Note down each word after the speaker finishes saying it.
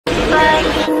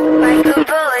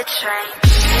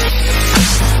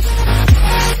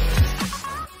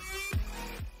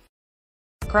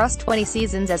Across 20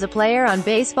 seasons as a player on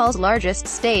baseball's largest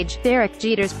stage, Derek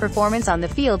Jeter's performance on the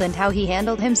field and how he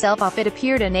handled himself off it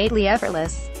appeared innately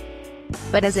effortless.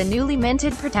 But as a newly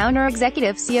minted per-towner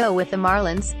executive CEO with the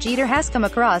Marlins, Jeter has come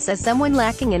across as someone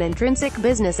lacking in intrinsic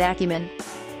business acumen.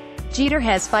 Jeter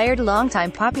has fired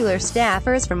longtime popular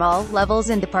staffers from all levels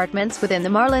and departments within the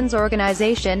Marlins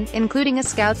organization, including a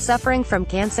scout suffering from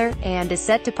cancer, and is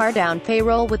set to par down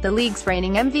payroll with the league's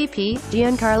reigning MVP,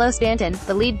 Giancarlo Stanton,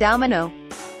 the lead domino.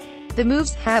 The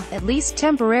moves have, at least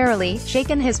temporarily,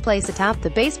 shaken his place atop the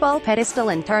baseball pedestal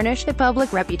and tarnished a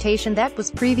public reputation that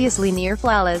was previously near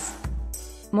flawless.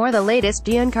 More the latest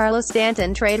Giancarlo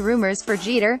Stanton trade rumors for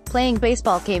Jeter. Playing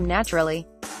baseball came naturally.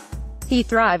 He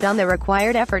thrived on the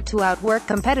required effort to outwork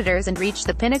competitors and reach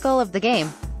the pinnacle of the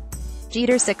game.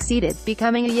 Jeter succeeded,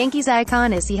 becoming a Yankees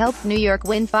icon as he helped New York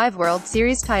win 5 World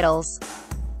Series titles.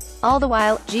 All the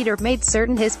while, Jeter made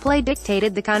certain his play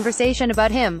dictated the conversation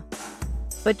about him.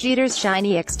 But Jeter's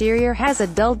shiny exterior has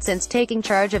dulled since taking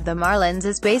charge of the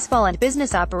Marlins' baseball and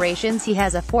business operations. He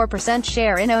has a 4%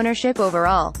 share in ownership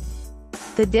overall.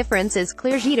 The difference is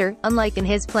clear. Jeter, unlike in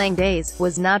his playing days,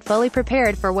 was not fully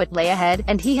prepared for what lay ahead,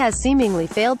 and he has seemingly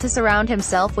failed to surround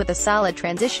himself with a solid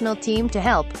transitional team to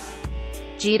help.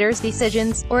 Jeter's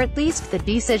decisions, or at least the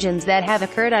decisions that have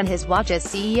occurred on his watch as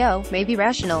CEO, may be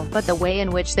rational, but the way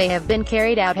in which they have been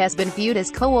carried out has been viewed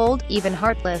as cold, even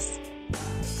heartless.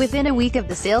 Within a week of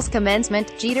the sale's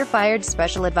commencement, Jeter fired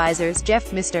special advisors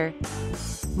Jeff Mr.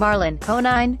 Marlin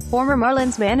Conine, former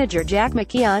Marlins manager Jack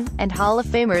McKeon, and Hall of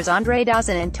Famers Andre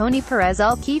Dawson and Tony Perez,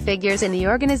 all key figures in the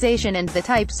organization and the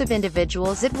types of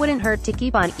individuals it wouldn't hurt to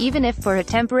keep on, even if for a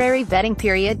temporary vetting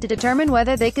period, to determine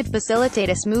whether they could facilitate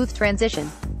a smooth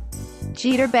transition.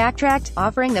 Jeter backtracked,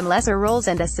 offering them lesser roles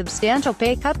and a substantial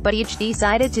pay cut, but each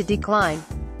decided to decline.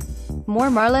 More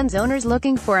Marlins owners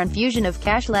looking for infusion of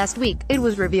cash. Last week, it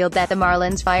was revealed that the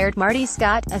Marlins fired Marty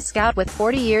Scott, a scout with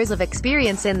 40 years of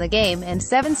experience in the game and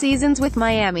 7 seasons with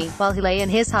Miami, while he lay in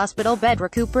his hospital bed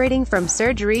recuperating from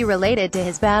surgery related to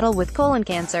his battle with colon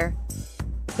cancer.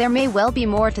 There may well be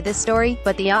more to this story,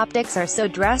 but the optics are so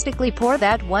drastically poor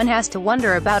that one has to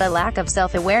wonder about a lack of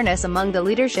self-awareness among the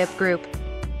leadership group.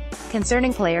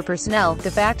 Concerning player personnel,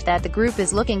 the fact that the group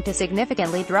is looking to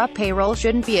significantly drop payroll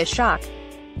shouldn't be a shock.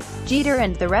 Jeter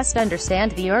and the rest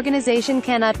understand the organization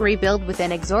cannot rebuild with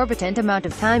an exorbitant amount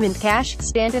of time and cash.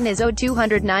 Stanton is owed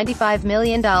 $295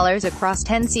 million across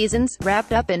 10 seasons,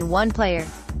 wrapped up in one player.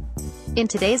 In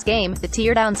today's game, the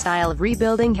tear-down style of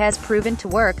rebuilding has proven to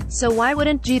work, so why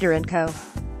wouldn't Jeter & co.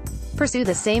 pursue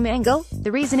the same angle?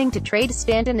 The reasoning to trade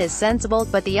Stanton is sensible,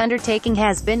 but the undertaking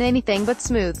has been anything but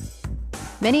smooth.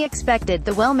 Many expected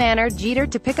the well-mannered Jeter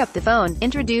to pick up the phone,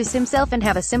 introduce himself and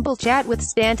have a simple chat with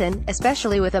Stanton,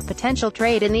 especially with a potential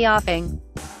trade in the offing.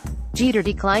 Jeter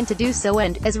declined to do so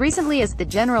and, as recently as the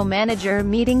general manager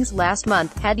meetings last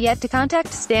month, had yet to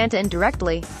contact Stanton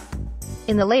directly.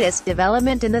 In the latest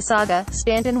development in the saga,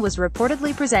 Stanton was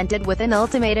reportedly presented with an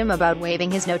ultimatum about waiving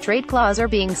his no-trade clause or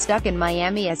being stuck in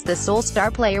Miami as the sole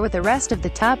star player with the rest of the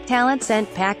top talent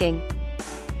sent packing.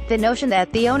 The notion that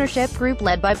the ownership group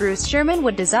led by Bruce Sherman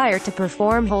would desire to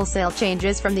perform wholesale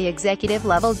changes from the executive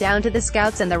level down to the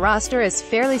scouts and the roster is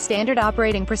fairly standard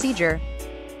operating procedure.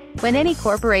 When any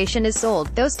corporation is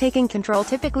sold, those taking control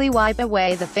typically wipe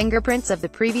away the fingerprints of the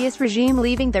previous regime,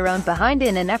 leaving their own behind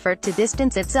in an effort to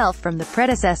distance itself from the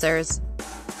predecessors.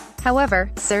 However,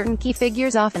 certain key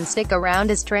figures often stick around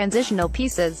as transitional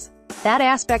pieces. That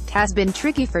aspect has been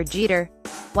tricky for Jeter.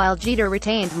 While Jeter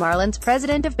retained Marlins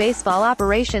president of baseball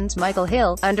operations Michael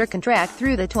Hill, under contract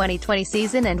through the 2020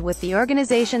 season and with the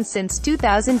organization since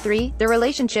 2003, the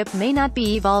relationship may not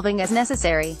be evolving as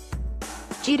necessary.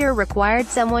 Jeter required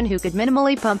someone who could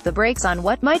minimally pump the brakes on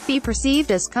what might be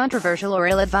perceived as controversial or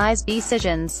ill-advised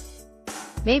decisions.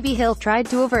 Maybe Hill tried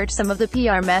to avert some of the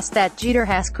PR mess that Jeter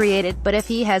has created, but if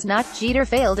he has not, Jeter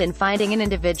failed in finding an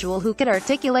individual who could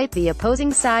articulate the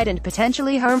opposing side and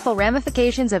potentially harmful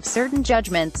ramifications of certain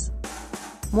judgments.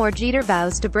 More Jeter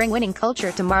vows to bring winning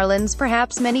culture to Marlins.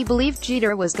 Perhaps many believed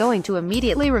Jeter was going to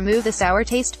immediately remove the sour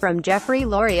taste from Jeffrey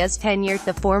Loria's tenure.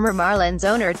 The former Marlins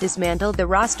owner dismantled the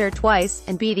roster twice,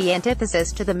 and be the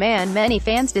antithesis to the man many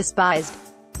fans despised.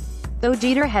 Though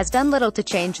Jeter has done little to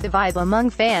change the vibe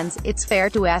among fans, it's fair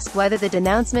to ask whether the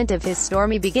denouncement of his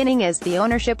stormy beginning as the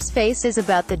ownership's face is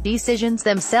about the decisions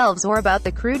themselves or about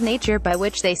the crude nature by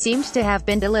which they seemed to have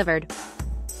been delivered.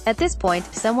 At this point,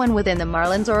 someone within the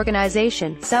Marlins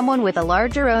organization, someone with a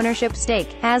larger ownership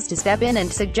stake, has to step in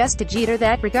and suggest to Jeter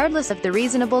that, regardless of the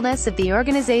reasonableness of the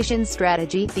organization's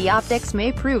strategy, the optics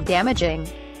may prove damaging.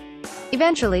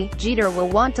 Eventually, Jeter will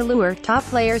want to lure top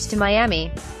players to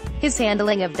Miami. His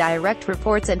handling of direct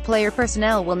reports and player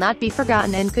personnel will not be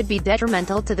forgotten and could be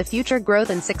detrimental to the future growth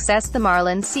and success the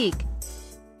Marlins seek.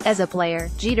 As a player,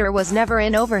 Jeter was never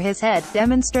in over his head,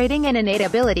 demonstrating an innate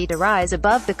ability to rise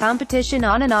above the competition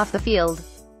on and off the field.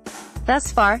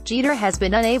 Thus far, Jeter has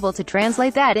been unable to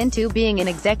translate that into being an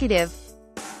executive.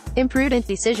 Imprudent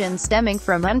decisions stemming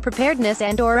from unpreparedness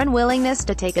and/or unwillingness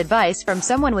to take advice from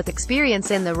someone with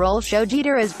experience in the role show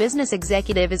Jeter as business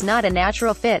executive is not a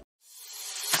natural fit.